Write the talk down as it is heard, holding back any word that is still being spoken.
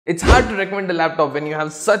It's hard to recommend a laptop when you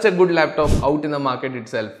have such a good laptop out in the market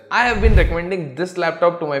itself. I have been recommending this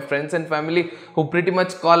laptop to my friends and family who pretty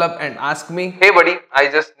much call up and ask me, "Hey buddy, I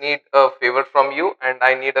just need a favor from you and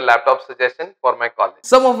I need a laptop suggestion for my college."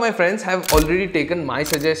 Some of my friends have already taken my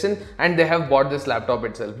suggestion and they have bought this laptop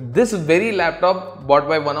itself. This very laptop bought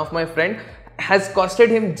by one of my friend has costed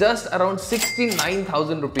him just around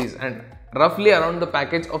 69,000 rupees and roughly around the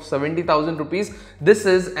package of 70,000 rupees. This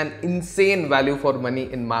is an insane value for money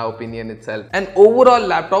in my opinion itself. An overall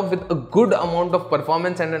laptop with a good amount of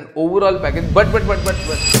performance and an overall package. But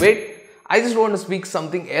wait, I just want to speak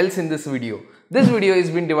something else in this video. This video has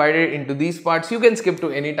been divided into these parts. You can skip to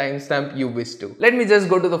any timestamp you wish to. Let me just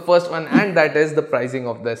go to the first one, and that is the pricing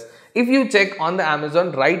of this. If you check on the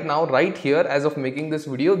Amazon right now, right here as of making this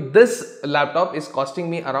video, this laptop is costing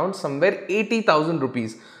me around somewhere 80,000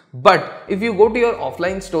 rupees. But if you go to your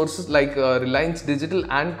offline stores like Reliance Digital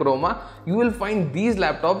and Chroma, you will find these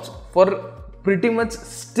laptops for pretty much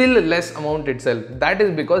still less amount itself. That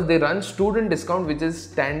is because they run student discount, which is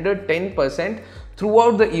standard 10%.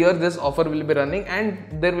 Throughout the year this offer will be running, and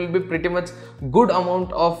there will be pretty much good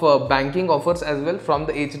amount of banking offers as well. From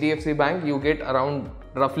the HDFC Bank you get around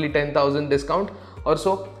roughly 10,000 discount or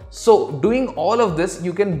so. So doing all of this,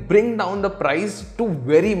 you can bring down the price to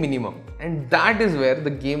very minimum, and that is where the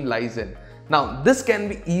game lies in. Now this can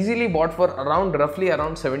be easily bought for roughly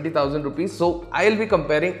around 70,000 rupees. So I'll be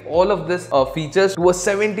comparing all of this features to a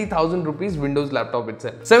 70,000 rupees Windows laptop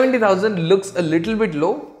itself. 70,000 looks a little bit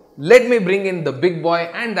low. Let me bring in the big boy,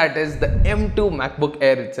 and that is the M2 MacBook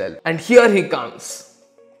Air itself. And here he comes.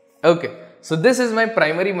 Okay. So this is my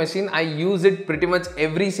primary machine. I use it pretty much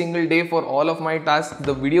every single day for all of my tasks.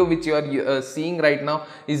 The video which you are seeing right now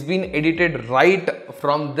is being edited right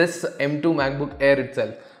from this M2 MacBook Air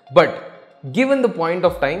itself. But given the point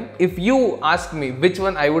of time, if you ask me which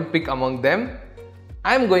one I would pick among them,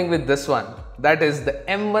 I am going with this one. That is the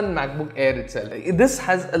M1 MacBook Air itself. This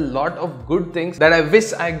has a lot of good things that I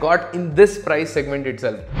wish I got in this price segment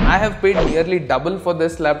itself. I have paid nearly double for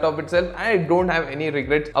this laptop itself. I don't have any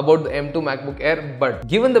regrets about the M2 MacBook Air, but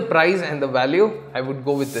given the price and the value, I would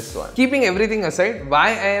go with this one. Keeping everything aside, why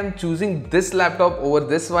I am choosing this laptop over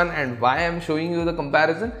this one and why I am showing you the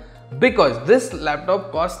comparison? Because this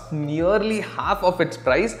laptop costs nearly half of its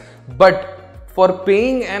price, but for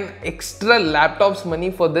paying an extra laptop's money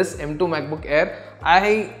for this M2 MacBook Air,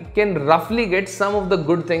 I can roughly get some of the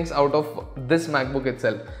good things out of this MacBook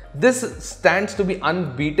itself. This stands to be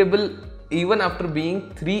unbeatable even after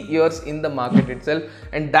being 3 years in the market itself,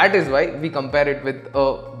 and that is why we compare it with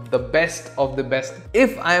the best of the best.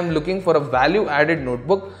 If I am looking for a value added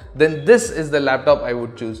notebook, then this is the laptop I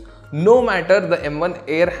would choose. No matter the M1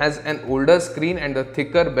 Air has an older screen and the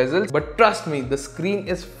thicker bezels, but trust me, the screen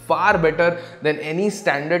is far better than any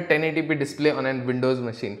standard 1080p display on a Windows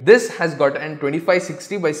machine. This has got an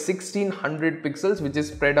 2560 by 1600 pixels, which is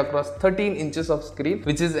spread across 13 inches of screen,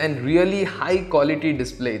 which is a really high quality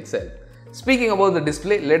display itself. Speaking about the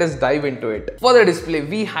display, let us dive into it. For the display,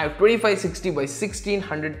 we have 2560 by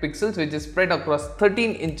 1600 pixels, which is spread across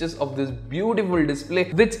 13 inches of this beautiful display,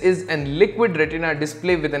 which is a liquid retina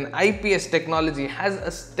display with an IPS technology, has a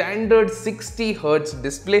standard 60 Hz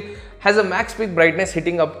display, has a max peak brightness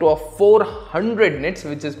hitting up to a 400 nits,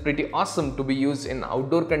 which is pretty awesome to be used in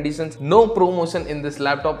outdoor conditions. No ProMotion in this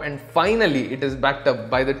laptop, and finally it is backed up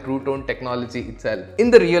by the True Tone technology itself. In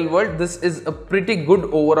the real world, this is a pretty good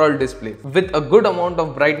overall display with a good amount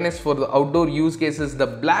of brightness for the outdoor use cases. The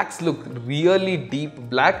blacks look really deep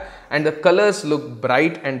black and the colors look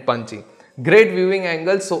bright and punchy. Great viewing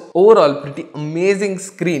angles, so overall pretty amazing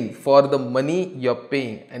screen for the money you're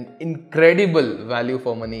paying. An incredible value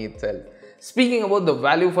for money itself. Speaking about the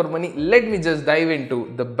value for money, let me just dive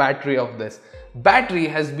into the battery of this. Battery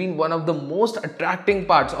has been one of the most attracting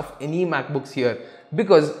parts of any MacBooks here,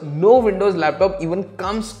 because no Windows laptop even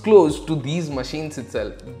comes close to these machines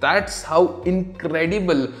itself. That's how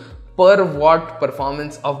incredible per watt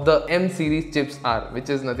performance of the M series chips are, which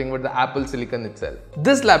is nothing but the Apple Silicon itself.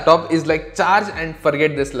 This laptop is like charge and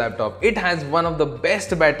forget this laptop. It has one of the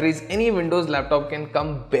best batteries. Any Windows laptop can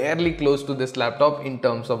come barely close to this laptop in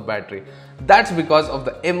terms of battery. That's because of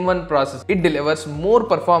the M1 process. It delivers more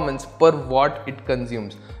performance per watt it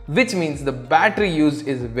consumes, which means the battery use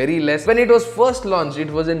is very less. When it was first launched, it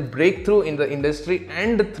was a breakthrough in the industry,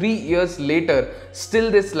 and 3 years later, still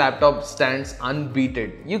this laptop stands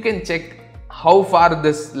unbeaten. You can check how far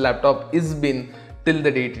this laptop is been till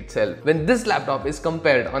the date itself when this laptop is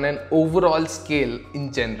compared on an overall scale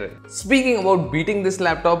in general. Speaking about beating this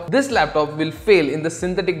laptop will fail in the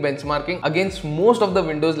synthetic benchmarking against most of the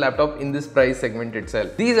Windows laptop in this price segment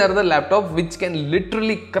itself. These are the laptops which can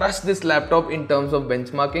literally crush this laptop in terms of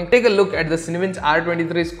benchmarking. Take a look at the Cinebench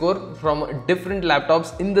R23 score from different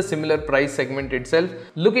laptops in the similar price segment itself.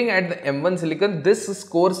 Looking at the M1 Silicon, this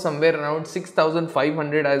scores somewhere around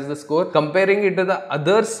 6500 as the score. Comparing it to the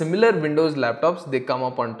other similar Windows laptops, they come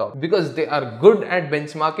up on top because they are good at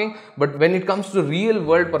benchmarking, but when it comes to real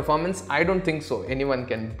world performance, I don't think so anyone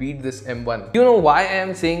can beat this M1. You know why I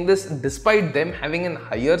am saying this? Despite them having a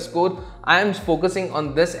higher score, I am focusing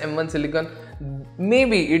on this M1 Silicon.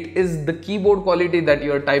 Maybe it is the keyboard quality that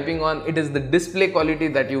you are typing on, it is the display quality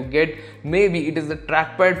that you get, maybe it is the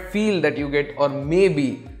trackpad feel that you get, or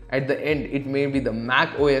maybe at the end it may be the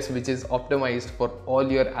Mac OS which is optimized for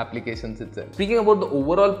all your applications itself. Speaking about the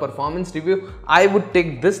overall performance review, I would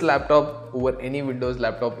take this laptop over any Windows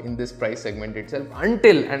laptop in this price segment itself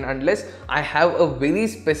until and unless I have a very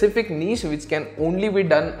specific niche which can only be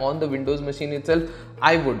done on the Windows machine itself.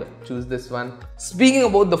 I would choose this one. Speaking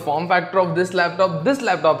about the form factor of this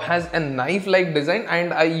laptop has a knife-like design,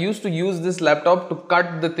 and I used to use this laptop to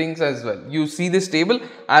cut the things as well. You see this table?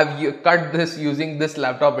 I've cut this using this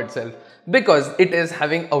laptop itself because it is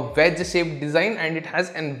having a wedge-shaped design and it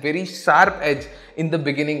has a very sharp edge in the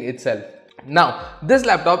beginning itself. Now, this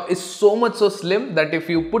laptop is so much so slim that if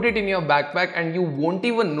you put it in your backpack and you won't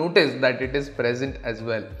even notice that it is present as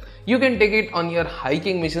well. You can take it on your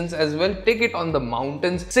hiking missions as well, take it on the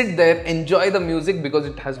mountains, sit there, enjoy the music because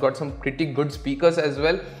it has got some pretty good speakers as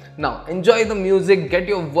well. Now, enjoy the music, get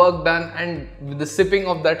your work done, and with the sipping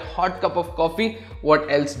of that hot cup of coffee, what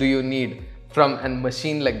else do you need from a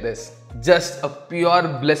machine like this? Just a pure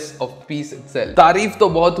bliss of peace itself. Tareef to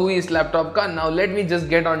bahut hui is laptop ka. Now let me just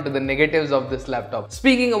get on to the negatives of this laptop.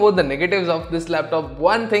 Speaking about the negatives of this laptop,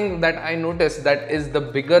 one thing that I noticed that is the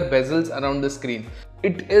bigger bezels around the screen.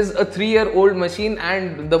 It is a 3-year-old machine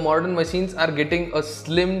and the modern machines are getting a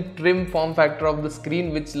slim trim form factor of the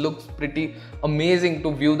screen which looks pretty amazing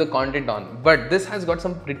to view the content on. But this has got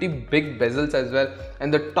some pretty big bezels as well,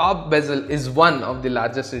 and the top bezel is one of the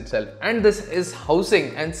largest itself, and this is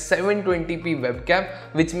housing an 720p webcam,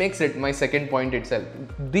 which makes it my second point itself.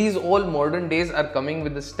 These all modern days are coming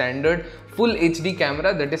with the standard full HD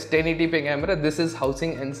camera, that is 1080p camera. This is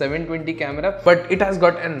housing an 720 camera, but it has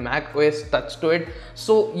got an Mac OS touch to it,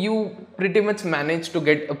 so you pretty much manage to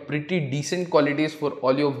get a pretty decent qualities for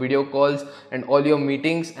all your video calls and all your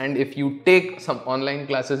meetings. And if you take some online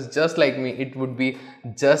classes just like me, it would be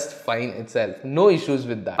just fine itself. No issues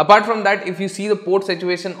with that. Apart from that, if you see the port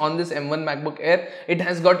situation on this M1 MacBook Air, it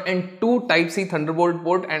has got a 2 Type-C Thunderbolt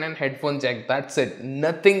port and an headphone jack. That's it.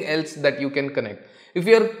 Nothing else that you can connect. If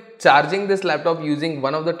you are charging this laptop using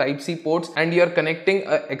one of the Type-C ports and you are connecting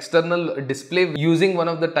an external display using one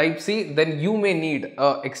of the Type-C, then you may need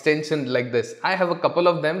an extension like this. I have a couple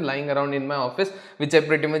of them lying around in my office which I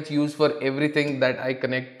pretty much use for everything that I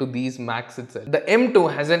connect to these Macs itself. The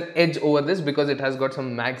M2 has an edge over this because it has got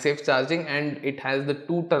some MagSafe charging and it has the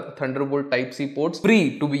 2 Thunderbolt Type-C ports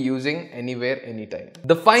free to be using anywhere, anytime.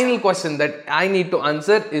 The final question that I need to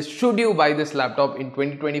answer is, should you buy this laptop in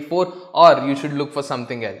 2024 or you should look for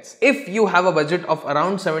something else? If you have a budget of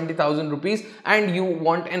around 70,000 rupees and you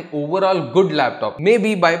want an overall good laptop,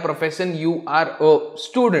 maybe by profession you are a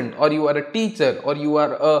student or you are a teacher or you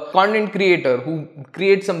are a content creator who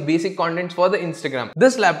creates some basic contents for the Instagram,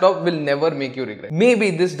 this laptop will never make you regret.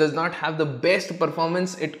 Maybe this does not have the best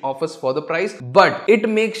performance it offers for the price, but it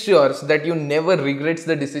makes sure that you never regrets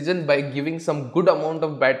the decision by giving some good amount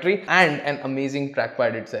of battery and an amazing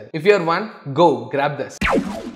trackpad itself. If you are one, go grab this.